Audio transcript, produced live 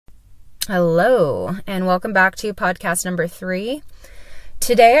Hello, and welcome back to podcast number 3.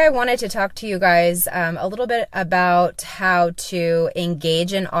 Today I wanted to talk to you guys a little bit about how to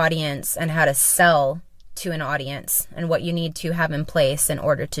engage an audience and how to sell to an audience and what you need to have in place in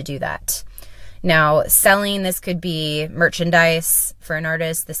order to do that. Now, selling, this could be merchandise for an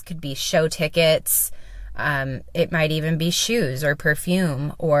artist. This could be show tickets. It might even be shoes or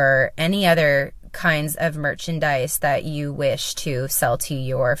perfume or any other kinds of merchandise that you wish to sell to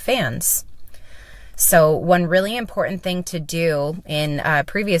your fans. So one really important thing to do in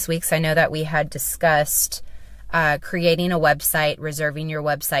previous weeks, I know that we had discussed creating a website, reserving your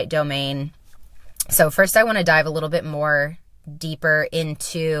website domain. So first I want to dive a little bit more deeper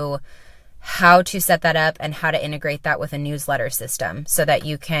into how to set that up and how to integrate that with a newsletter system so that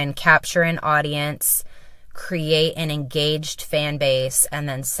you can capture an audience, create an engaged fan base, and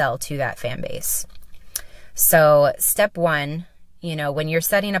then sell to that fan base. So step 1, when you're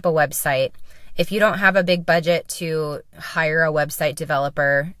setting up a website, if you don't have a big budget to hire a website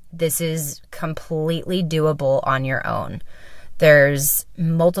developer, this is completely doable on your own. There's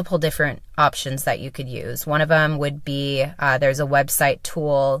multiple different options that you could use. One of them would be there's a website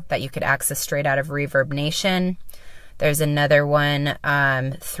tool that you could access straight out of ReverbNation. There's another one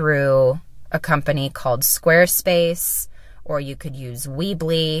through a company called Squarespace, or you could use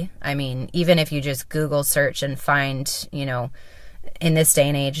Weebly. I mean, even if you just Google search and find, in this day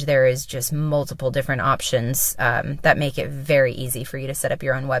and age, there is just multiple different options that make it very easy for you to set up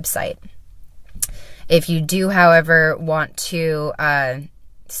your own website. If you do, however, want to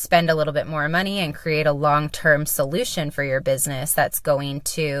spend a little bit more money and create a long-term solution for your business that's going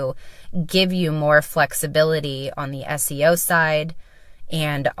to give you more flexibility on the SEO side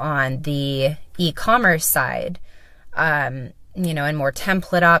and on the e-commerce side, and more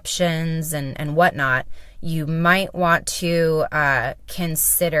template options and whatnot, you might want to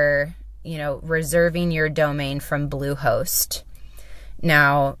consider, reserving your domain from Bluehost.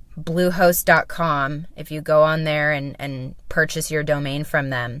 Now, Bluehost.com, if you go on there and purchase your domain from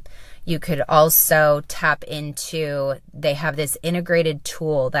them, you could also tap into, they have this integrated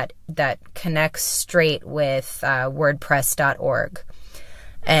tool that connects straight with WordPress.org.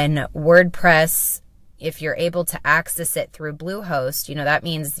 And WordPress, if you're able to access it through Bluehost, that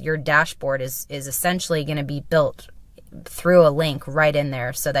means your dashboard is essentially going to be built through a link right in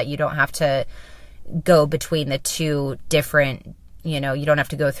there so that you don't have to go between the two different, you don't have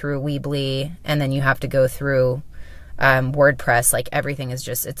to go through Weebly and then you have to go through WordPress. Like everything is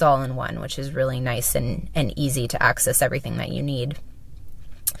just, it's all in one, which is really nice and easy to access everything that you need.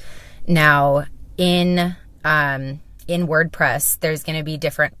 Now, in WordPress, there's going to be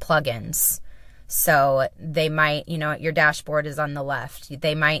different plugins. So they might, your dashboard is on the left.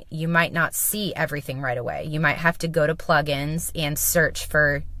 You might not see everything right away. You might have to go to plugins and search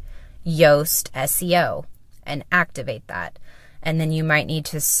for Yoast SEO and activate that. And then you might need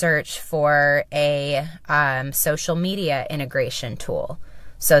to search for a social media integration tool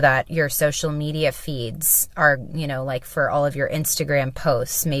so that your social media feeds are, like for all of your Instagram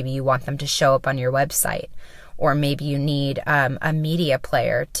posts, maybe you want them to show up on your website. Or maybe you need a media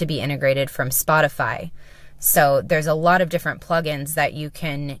player to be integrated from Spotify. So there's a lot of different plugins that you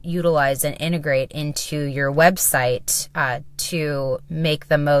can utilize and integrate into your website to make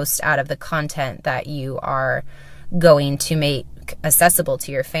the most out of the content that you are going to make accessible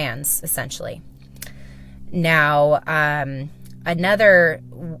to your fans, essentially. Now, another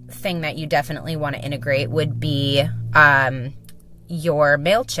thing that you definitely want to integrate would be your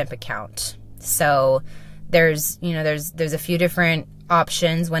MailChimp account. So there's a few different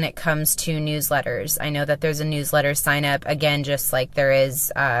options when it comes to newsletters. I know that there's a newsletter sign up, again, just like there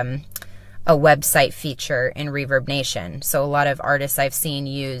is a website feature in ReverbNation. So a lot of artists I've seen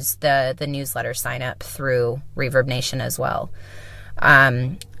use the newsletter sign up through ReverbNation as well.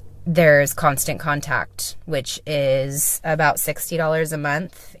 There's Constant Contact, which is about $60 a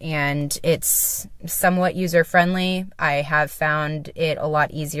month, and it's somewhat user-friendly. I have found it a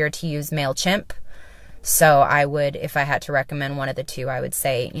lot easier to use MailChimp. So I would, if I had to recommend one of the two, I would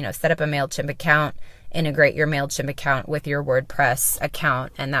say, set up a MailChimp account, integrate your MailChimp account with your WordPress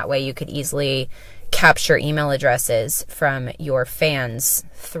account, and that way you could easily capture email addresses from your fans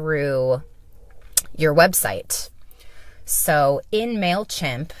through your website. So in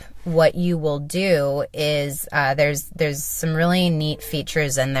MailChimp, what you will do is there's some really neat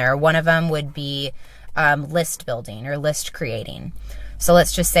features in there. One of them would be list building or list creating. So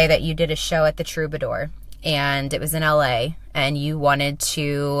let's just say that you did a show at the Troubadour and it was in LA and you wanted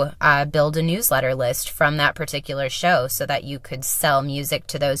to build a newsletter list from that particular show so that you could sell music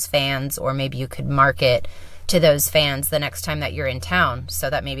to those fans, or maybe you could market to those fans the next time that you're in town, so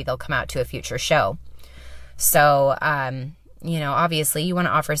that maybe they'll come out to a future show. So, obviously you want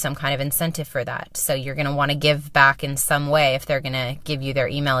to offer some kind of incentive for that. So you're going to want to give back in some way if they're going to give you their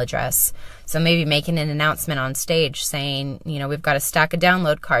email address. So maybe making an announcement on stage saying, we've got a stack of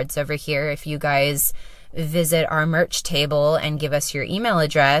download cards over here. If you guys visit our merch table and give us your email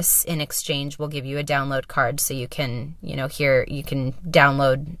address, in exchange, we'll give you a download card so you can, you can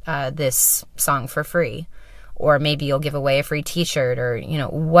download this song for free. Or maybe you'll give away a free t-shirt, or,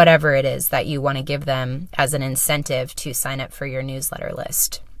 whatever it is that you want to give them as an incentive to sign up for your newsletter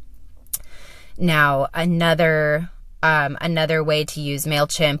list. Now, another way to use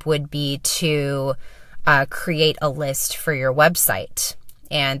MailChimp would be to create a list for your website.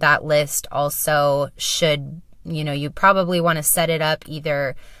 And that list also should, you probably want to set it up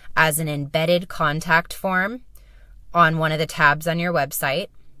either as an embedded contact form on one of the tabs on your website,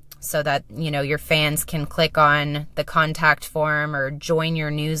 so that, your fans can click on the contact form or join your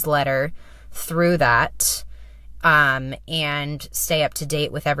newsletter through that, and stay up to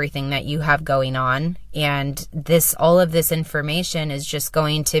date with everything that you have going on. And all of this information is just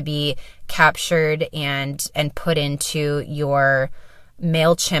going to be captured and put into your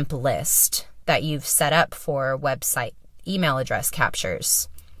MailChimp list that you've set up for website email address captures,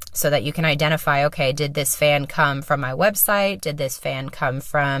 so that you can identify, okay, did this fan come from my website? Did this fan come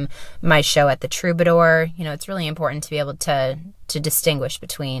from my show at the Troubadour? It's really important to be able to distinguish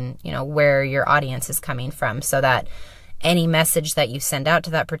between, where your audience is coming from, so that any message that you send out to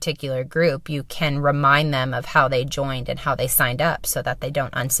that particular group, you can remind them of how they joined and how they signed up, so that they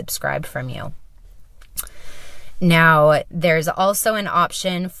don't unsubscribe from you. Now, there's also an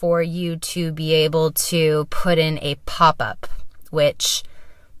option for you to be able to put in a pop-up, which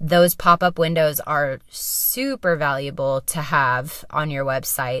those pop-up windows are super valuable to have on your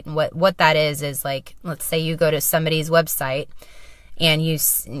website. And what that is like, let's say you go to somebody's website and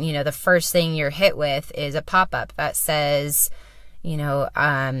the first thing you're hit with is a pop-up that says,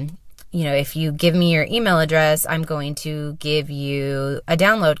 if you give me your email address, I'm going to give you a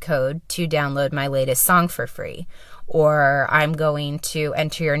download code to download my latest song for free. Or I'm going to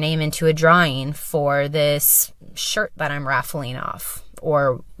enter your name into a drawing for this shirt that I'm raffling off,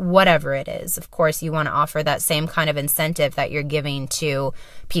 or whatever it is. Of course, you want to offer that same kind of incentive that you're giving to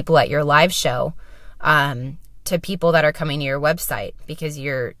people at your live show, to people that are coming to your website, because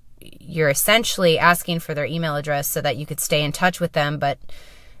you're essentially asking for their email address so that you could stay in touch with them. But,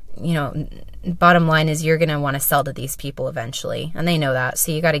 bottom line is you're going to want to sell to these people eventually, and they know that.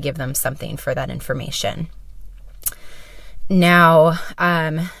 So you got to give them something for that information. Now,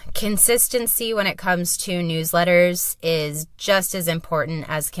 consistency when it comes to newsletters is just as important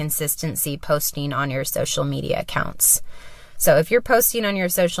as consistency posting on your social media accounts. So if you're posting on your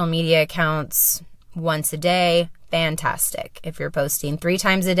social media accounts once a day, fantastic. If you're posting 3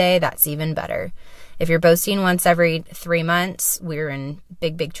 times a day, that's even better. If you're posting once every 3 months, we're in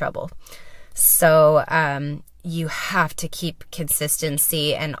big, big trouble. So you have to keep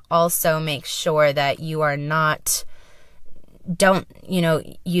consistency, and also make sure that you are not...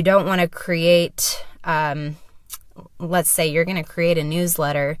 you don't want to create, let's say you're going to create a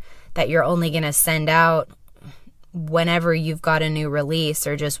newsletter that you're only going to send out whenever you've got a new release,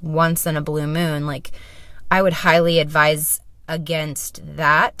 or just once in a blue moon. Like, I would highly advise against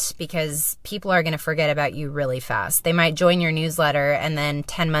that, because people are going to forget about you really fast. They might join your newsletter, and then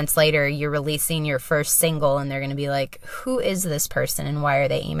 10 months later you're releasing your first single, and they're going to be like, who is this person and why are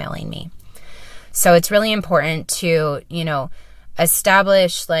they emailing me? So it's really important to,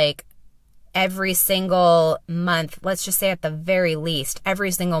 establish, like, every single month, let's just say at the very least,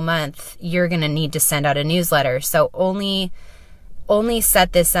 every single month, you're going to need to send out a newsletter. So only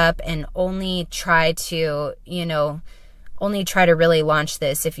set this up, and only try to really launch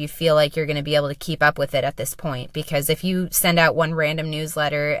this if you feel like you're going to be able to keep up with it at this point. Because if you send out one random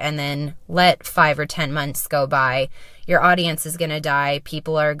newsletter and then let 5 or 10 months go by, your audience is going to die.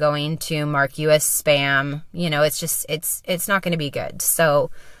 People are going to mark you as spam. It's not going to be good.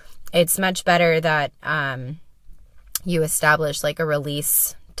 So it's much better that you establish like a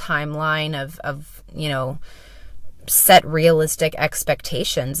release timeline of set realistic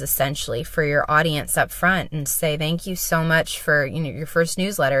expectations essentially for your audience up front, and say thank you so much for your first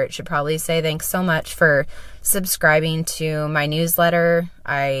newsletter. It should probably say thanks so much for subscribing to my newsletter.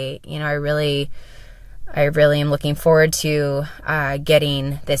 I really am looking forward to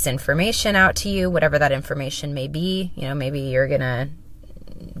getting this information out to you, whatever that information may be. Maybe you're gonna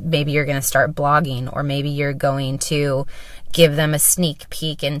start blogging, or maybe you're going to give them a sneak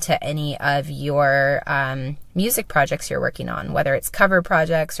peek into any of your music projects you're working on, whether it's cover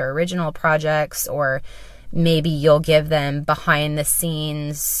projects or original projects, or Maybe you'll give them behind the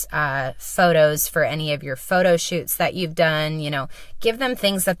scenes photos for any of your photo shoots that you've done. You know, give them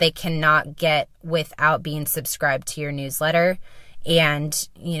things that they cannot get without being subscribed to your newsletter, and,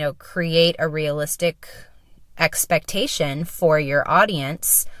 you know, create a realistic expectation for your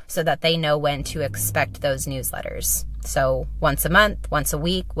audience so that they know when to expect those newsletters. So once a month, once a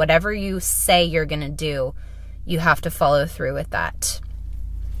week, whatever you say you're going to do, you have to follow through with that.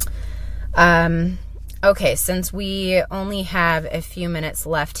 Okay, since we only have a few minutes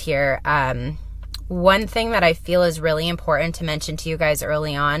left here, one thing that I feel is really important to mention to you guys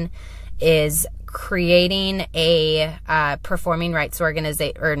early on is creating a performing rights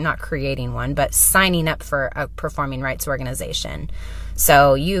organization, or not creating one, but signing up for a performing rights organization.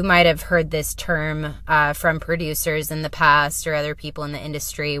 So you might have heard this term from producers in the past or other people in the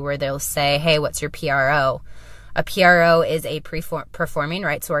industry where they'll say, hey, what's your PRO? A PRO is a performing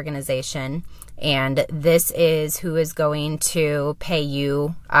rights organization, and this is who is going to pay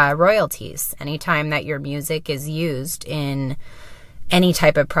you royalties anytime that your music is used in any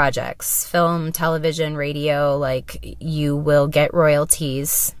type of projects, film, television, radio. Like, you will get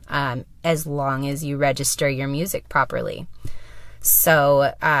royalties as long as you register your music properly.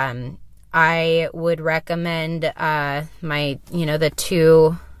 So I would recommend the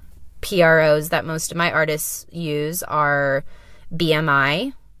two PROs that most of my artists use are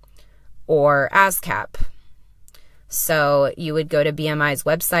BMI or ASCAP. So you would go to BMI's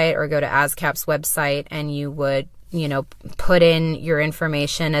website or go to ASCAP's website, and you would, you know, put in your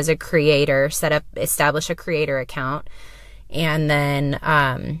information as a creator, establish a creator account. And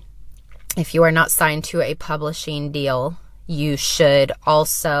then if you are not signed to a publishing deal, you should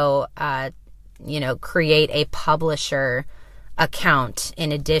also, create a publisher account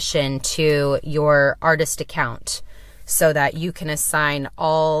in addition to your artist account so that you can assign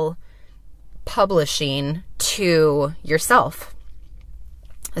all publishing to yourself,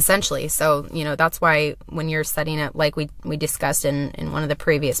 essentially. So, you know, that's why when you're setting up, like we discussed in one of the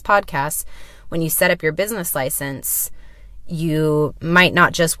previous podcasts, when you set up your business license, you might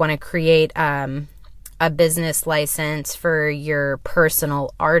not just want to create a business license for your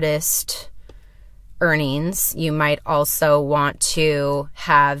personal artist earnings. You might also want to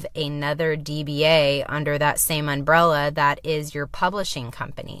have another DBA under that same umbrella that is your publishing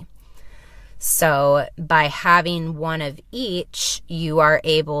company. So by having one of each, you are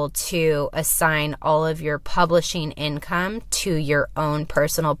able to assign all of your publishing income to your own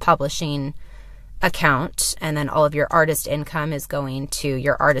personal publishing account, and then all of your artist income is going to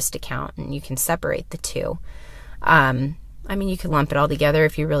your artist account, and you can separate the two. You could lump it all together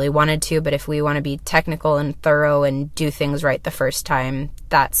if you really wanted to, but if we want to be technical and thorough and do things right the first time,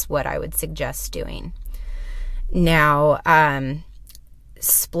 that's what I would suggest doing. Now,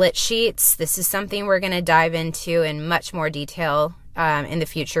 split sheets. This is something we're going to dive into in much more detail in the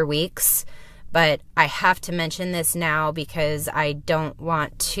future weeks, but I have to mention this now because I don't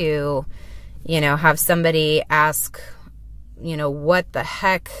want to, have somebody ask, what the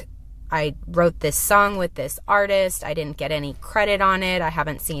heck? I wrote this song with this artist. I didn't get any credit on it. I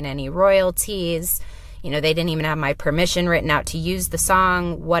haven't seen any royalties. They didn't even have my permission written out to use the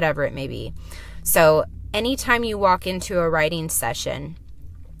song, whatever it may be. So anytime you walk into a writing session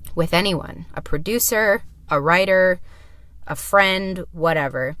with anyone, a producer, a writer, a friend,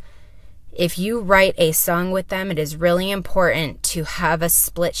 whatever, if you write a song with them, it is really important to have a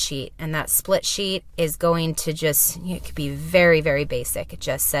split sheet. And that split sheet is going to it could be very, very basic. It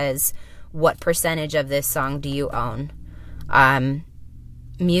just says, what percentage of this song do you own?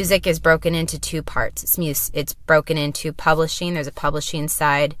 Music is broken into two parts. It's broken into publishing. There's a publishing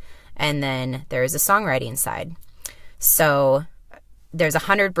side, and then there's a songwriting side. So there's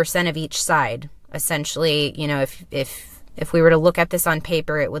 100% of each side. Essentially, if we were to look at this on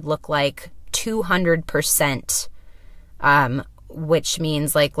paper, it would look like 200%, which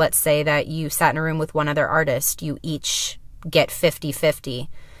means, like, let's say that you sat in a room with one other artist, you each get 50-50.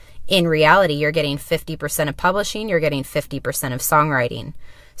 In reality, you're getting 50% of publishing, you're getting 50% of songwriting.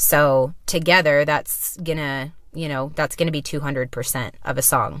 So together, that's gonna be 200% of a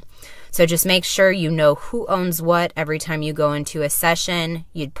song. So just make sure you know who owns what every time you go into a session.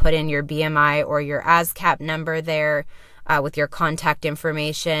 You'd put in your BMI or your ASCAP number there with your contact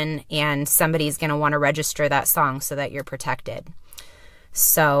information, and somebody's going to want to register that song so that you're protected.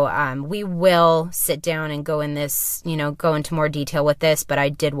 So we will sit down and go into more detail with this, but I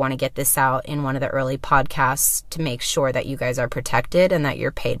did want to get this out in one of the early podcasts to make sure that you guys are protected and that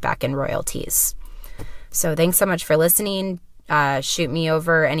you're paid back in royalties. So thanks so much for listening. Shoot me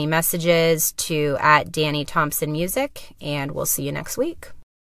over any messages to @DannyThompsonMusic, and we'll see you next week.